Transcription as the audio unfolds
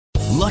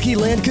Lucky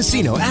Land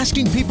Casino,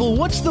 asking people,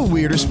 what's the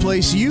weirdest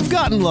place you've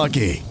gotten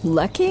lucky?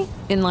 Lucky?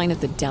 In line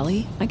at the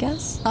deli, I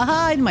guess?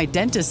 Aha, in my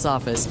dentist's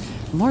office.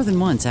 More than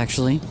once,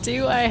 actually.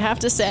 Do I have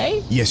to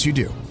say? Yes, you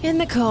do. In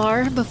the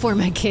car before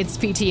my kids'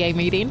 PTA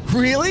meeting.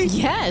 Really?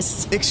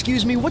 Yes.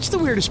 Excuse me, what's the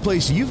weirdest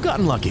place you've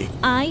gotten lucky?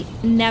 I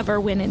never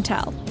win and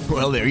tell.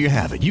 Well, there you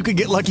have it. You can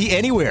get lucky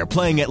anywhere,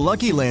 playing at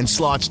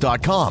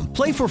LuckyLandSlots.com.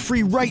 Play for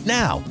free right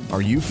now.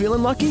 Are you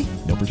feeling lucky?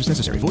 No purchase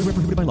necessary. Void where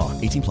prohibited by law.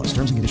 18 plus.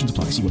 Terms and conditions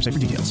apply. See website for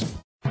details.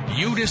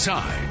 You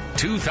decide.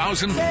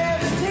 2000.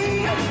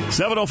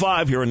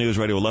 7:05 here on News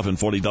Radio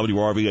 1140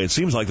 WRVA. It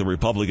seems like the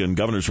Republican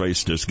governor's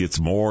race just gets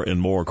more and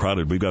more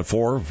crowded. We've got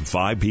 4 or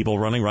 5 people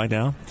running right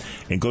now,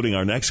 including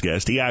our next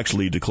guest. He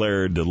actually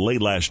declared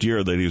late last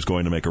year that he was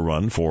going to make a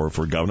run for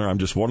governor. I'm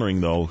just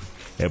wondering, though,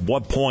 at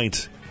what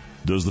point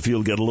does the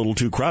field get a little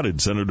too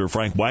crowded? Senator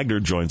Frank Wagner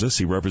joins us.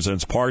 He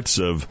represents parts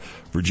of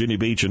Virginia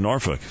Beach and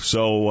Norfolk.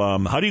 So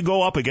how do you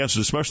go up against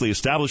especially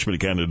establishment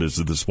candidates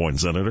at this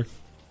point, Senator?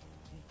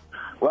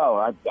 Well,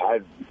 I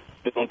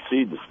don't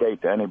cede the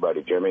state to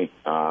anybody, Jimmy.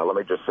 Let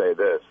me just say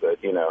this, that,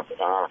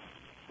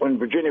 when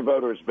Virginia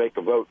voters make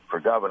a vote for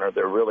governor,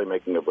 they're really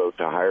making a vote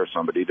to hire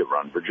somebody to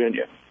run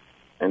Virginia.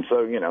 And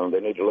so, they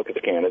need to look at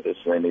the candidates,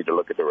 and they need to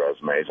look at the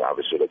resumes,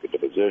 obviously look at the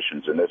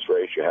positions. In this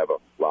race, you have a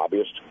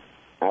lobbyist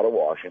out of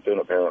Washington,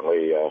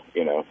 apparently, a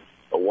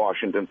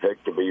Washington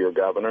pick to be your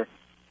governor.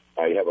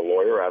 You have a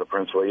lawyer out of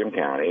Prince William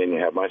County, and you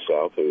have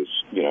myself, who's,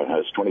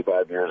 has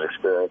 25 years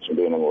experience in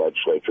being in the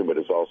legislature, but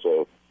is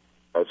also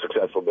a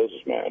successful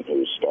businessman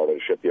who started a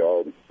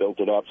shipyard, built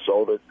it up,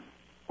 sold it,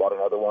 bought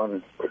another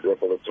one,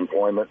 quadrupled its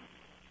employment.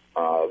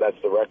 That's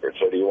the record.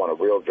 So do you want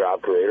a real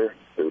job creator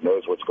who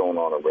knows what's going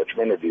on in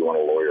Richmond, or do you want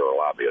a lawyer or a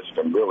lobbyist?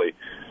 And really,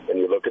 when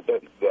you look at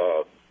the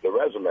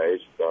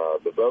resumes,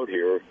 the vote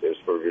here is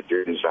for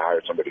Virginians to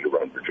hire somebody to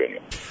run Virginia.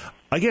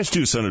 I guess,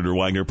 too, Senator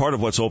Wagner, part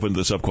of what's opened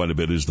this up quite a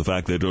bit is the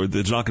fact that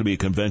there's not going to be a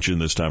convention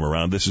this time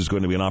around. This is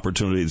going to be an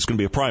opportunity. It's going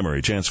to be a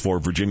primary chance for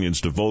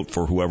Virginians to vote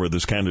for whoever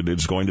this candidate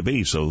is going to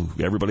be. So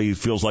everybody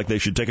feels like they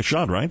should take a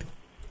shot, right?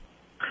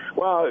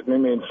 Well,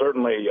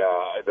 certainly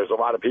there's a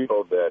lot of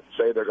people that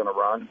say they're going to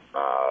run.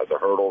 The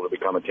hurdle to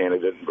become a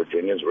candidate in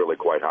Virginia is really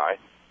quite high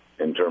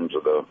in terms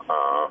of the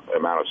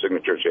amount of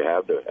signatures you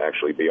have to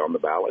actually be on the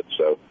ballot.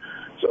 So,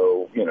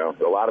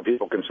 a lot of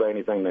people can say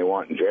anything they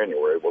want in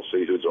January. We'll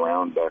see who's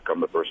around come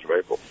the 1st of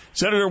April.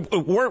 Senator,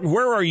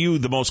 where are you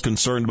the most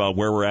concerned about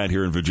where we're at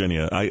here in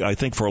Virginia? I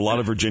think for a lot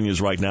of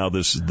Virginians right now,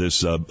 this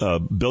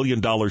 $1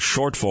 billion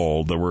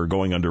shortfall that we're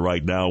going under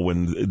right now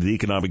when the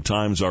economic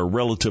times are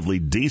relatively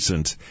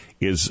decent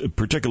is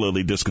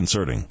particularly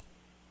disconcerting.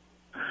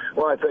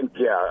 Well, I think,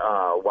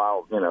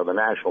 while, the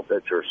national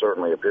picture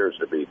certainly appears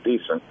to be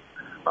decent,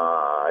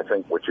 I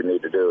think what you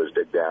need to do is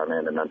dig down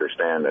in and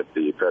understand that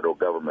the federal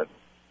government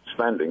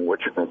spending,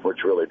 which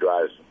really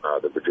drives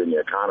the Virginia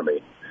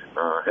economy,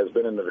 has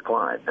been in the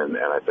decline. And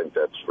I think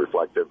that's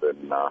reflective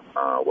in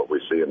what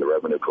we see in the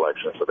revenue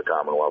collections for the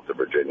Commonwealth of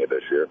Virginia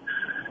this year.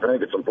 I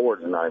think it's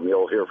important.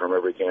 You'll hear from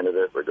every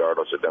candidate,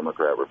 regardless of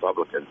Democrat,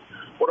 Republican,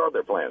 what are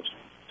their plans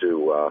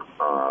to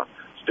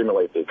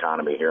stimulate the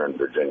economy here in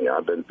Virginia.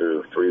 I've been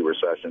through 3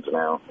 recessions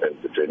now in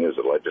Virginia as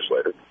a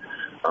legislator.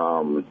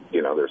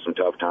 There's some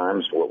tough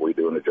times. What we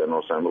do in the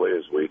General Assembly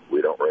is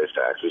we don't raise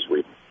taxes.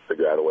 We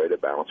figure out a way to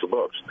balance the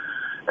books.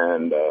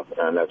 And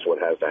that's what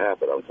has to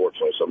happen.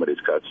 Unfortunately, some of these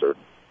cuts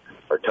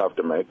are tough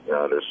to make.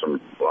 There's some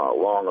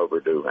long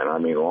overdue, and I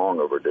mean long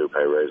overdue,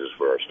 pay raises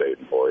for our state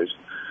employees.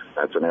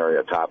 That's an area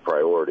of top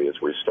priority as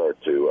we start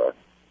to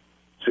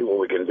see what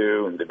we can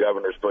do. The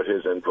governor's put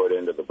his input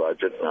into the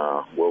budget.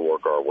 We'll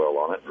work our will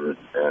on it.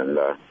 And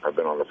I've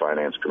been on the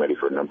Finance Committee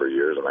for a number of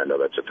years, and I know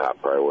that's a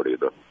top priority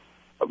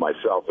of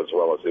myself as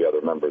well as the other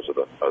members of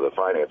the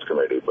Finance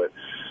Committee. But,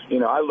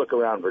 I look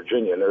around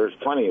Virginia, and there's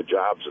plenty of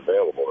jobs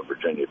available in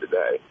Virginia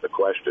today. The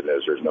question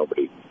is there's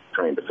nobody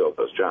trained to fill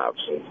those jobs.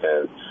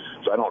 And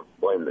so I don't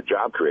blame the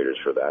job creators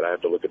for that. I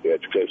have to look at the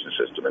education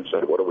system and say,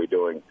 what are we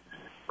doing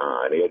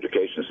in the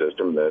education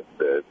system that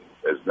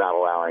is not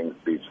allowing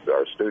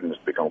our students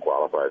to become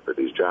qualified for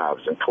these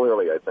jobs? And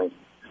clearly, I think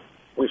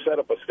we set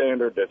up a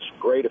standard that's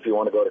great if you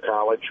want to go to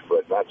college,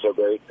 but not so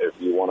great if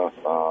you want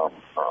to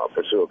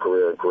pursue a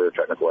career in career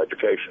technical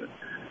education.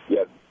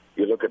 Yet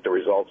you look at the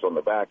results on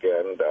the back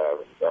end,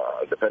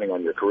 depending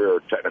on your career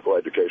technical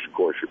education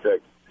course you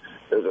pick,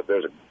 there's a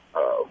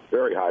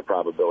very high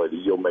probability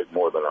you'll make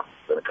more than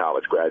a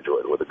college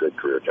graduate with a good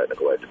career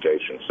technical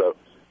education. So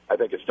I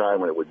think it's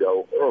time when it would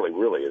go early,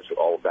 really, it's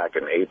all back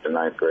in 8th and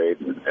 9th grade,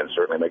 and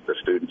certainly make the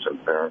students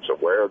and parents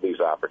aware of these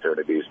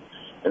opportunities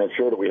and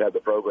ensure that we have the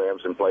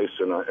programs in place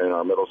in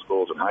our middle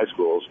schools and high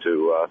schools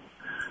to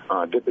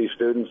get these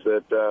students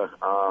that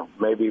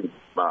may be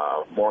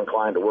more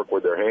inclined to work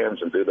with their hands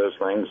and do those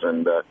things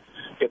and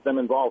get them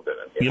involved in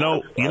it.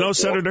 You know,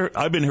 Senator,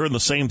 I've been hearing the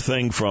same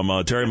thing from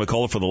Terry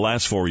McCullough for the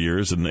last 4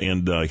 years,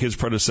 and his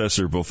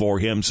predecessor before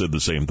him said the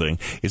same thing.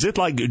 Is it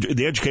like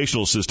the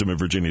educational system in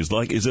Virginia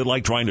is it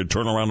like trying to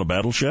turn around a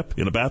battleship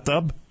in a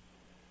bathtub?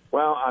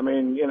 Well, I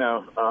mean,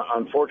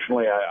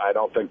 unfortunately, I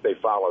don't think they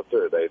followed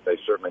through. They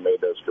certainly made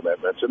those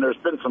commitments. And there's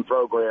been some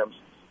programs,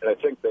 and I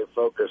think they've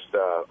focused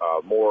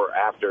more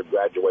after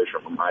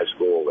graduation from high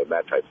school and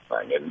that type of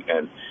thing,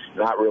 and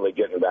not really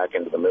getting back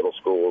into the middle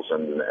schools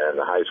and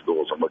the high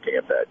schools and looking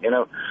at that.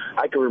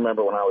 I can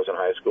remember when I was in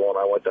high school, and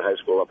I went to high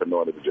school up in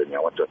Northern Virginia.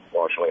 I went to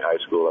Washington High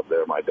School up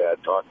there. My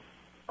dad taught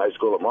high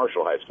school at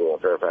Marshall High School in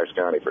Fairfax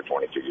County for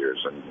 22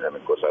 years, and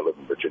of course I live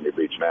in Virginia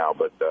Beach now,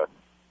 but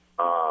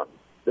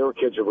there were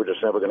kids that were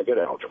just never going to get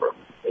algebra.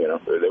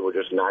 They were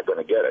just not going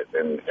to get it.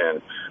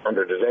 And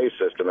under today's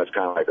system, it's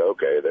kind of like,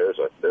 okay, there's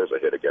a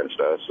hit against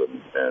us,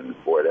 and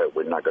boy,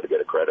 we're not going to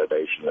get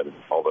accreditation and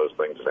all those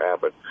things that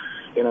happen.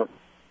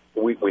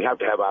 We have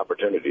to have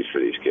opportunities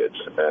for these kids.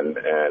 And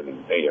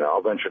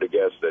I'll venture to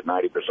guess that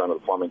 90%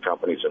 of the plumbing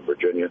companies in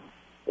Virginia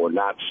were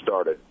not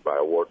started by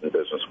a Wharton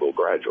Business School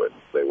graduate.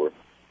 They were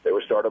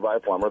started by a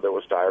plumber that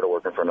was tired of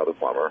working for another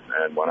plumber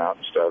and went out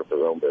and started his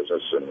own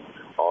business, and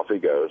off he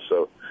goes.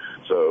 So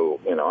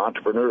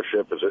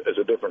entrepreneurship is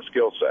a different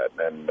skill set,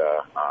 and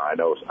I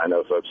know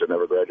folks that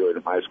never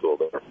graduated from high school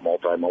that are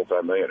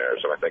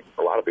multi-millionaires, and I think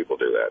a lot of people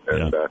do that.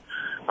 And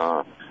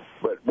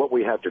but what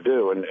we have to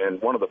do,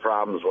 and one of the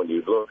problems when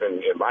you look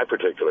in my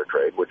particular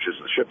trade, which is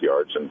the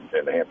shipyards and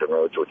the Hampton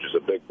Roads, which is a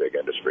big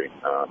industry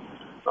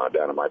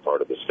down in my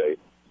part of the state,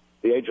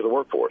 the age of the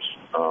workforce.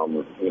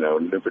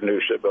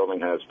 New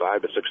shipbuilding has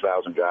 5,000 to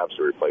 6,000 jobs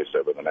to replace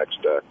over the next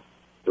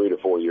 3 to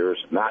 4 years,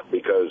 not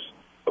because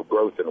of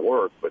growth in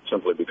work, but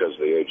simply because of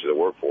the age of the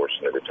workforce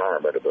and the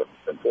retirement of the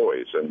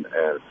employees. And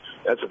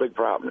that's a big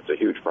problem. It's a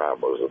huge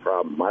problem. It was a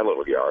problem in my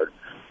little yard,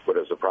 but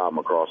it's a problem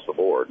across the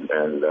board.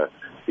 And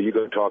you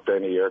go talk to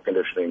any air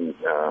conditioning,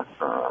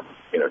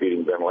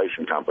 heating,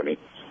 ventilation company,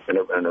 and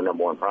their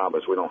number one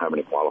problem is we don't have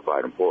any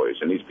qualified employees.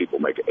 And these people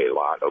make a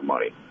lot of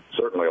money,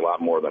 certainly a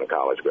lot more than a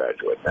college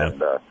graduate. Yeah.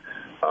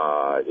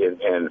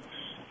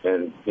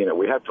 And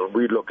we have to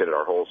relook at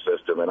our whole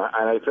system. And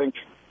I think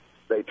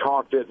they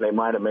talked it, and they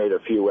might have made a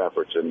few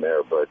efforts in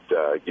there, but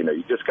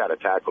you just got to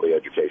tackle the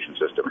education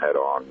system head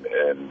on.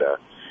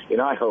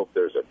 And I hope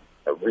there's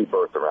a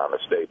rebirth around the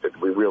state that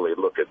we really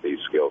look at these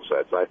skill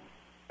sets. I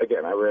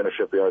ran a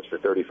shipyards for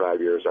 35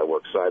 years. I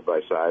worked side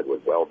by side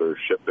with welders,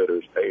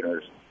 shipfitters,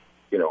 painters,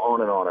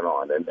 on and on and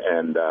on,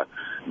 and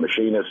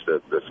machinists,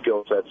 the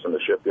skill sets in the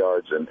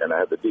shipyards, and I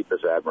have the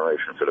deepest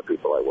admiration for the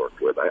people I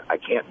worked with. I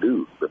can't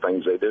do the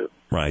things they do.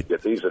 Right.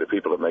 Yet these are the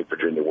people that make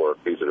Virginia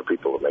work. These are the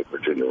people that make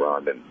Virginia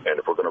run. And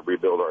if we're going to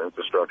rebuild our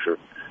infrastructure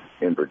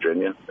in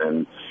Virginia,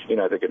 and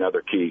I think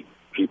another key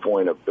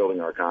point of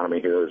building our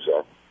economy here is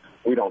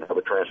we don't have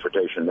a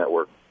transportation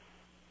network.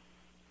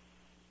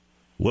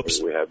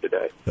 Whoops. We have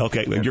today.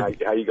 Okay.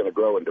 How are you going to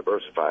grow and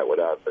diversify it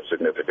without a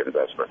significant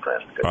investment in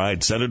transportation? All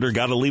right, Senator,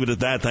 got to leave it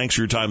at that. Thanks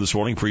for your time this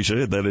morning.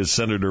 Appreciate it. That is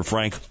Senator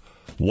Frank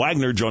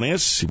Wagner joining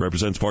us. He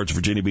represents parts of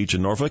Virginia Beach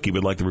and Norfolk. He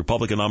would like the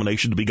Republican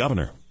nomination to be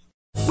governor.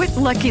 With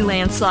Lucky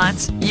Land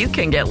Slots, you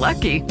can get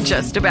lucky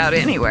just about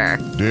anywhere.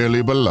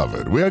 Dearly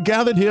beloved, we are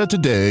gathered here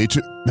today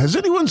to... Has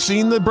anyone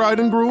seen the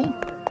bride and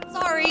groom?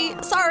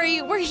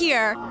 Sorry, we're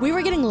here. We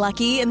were getting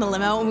lucky in the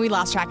limo and we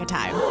lost track of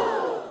time.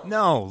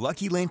 No,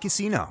 Lucky Land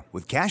Casino,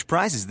 with cash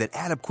prizes that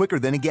add up quicker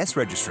than a guest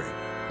registry.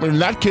 In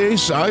that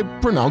case, I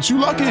pronounce you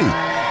lucky.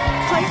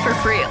 Play for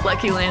free at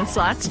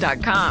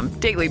LuckyLandSlots.com.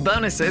 Daily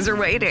bonuses are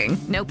waiting.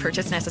 No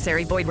purchase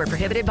necessary. Void where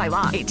prohibited by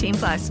law.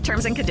 18+.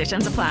 Terms and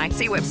conditions apply.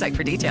 See website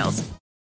for details.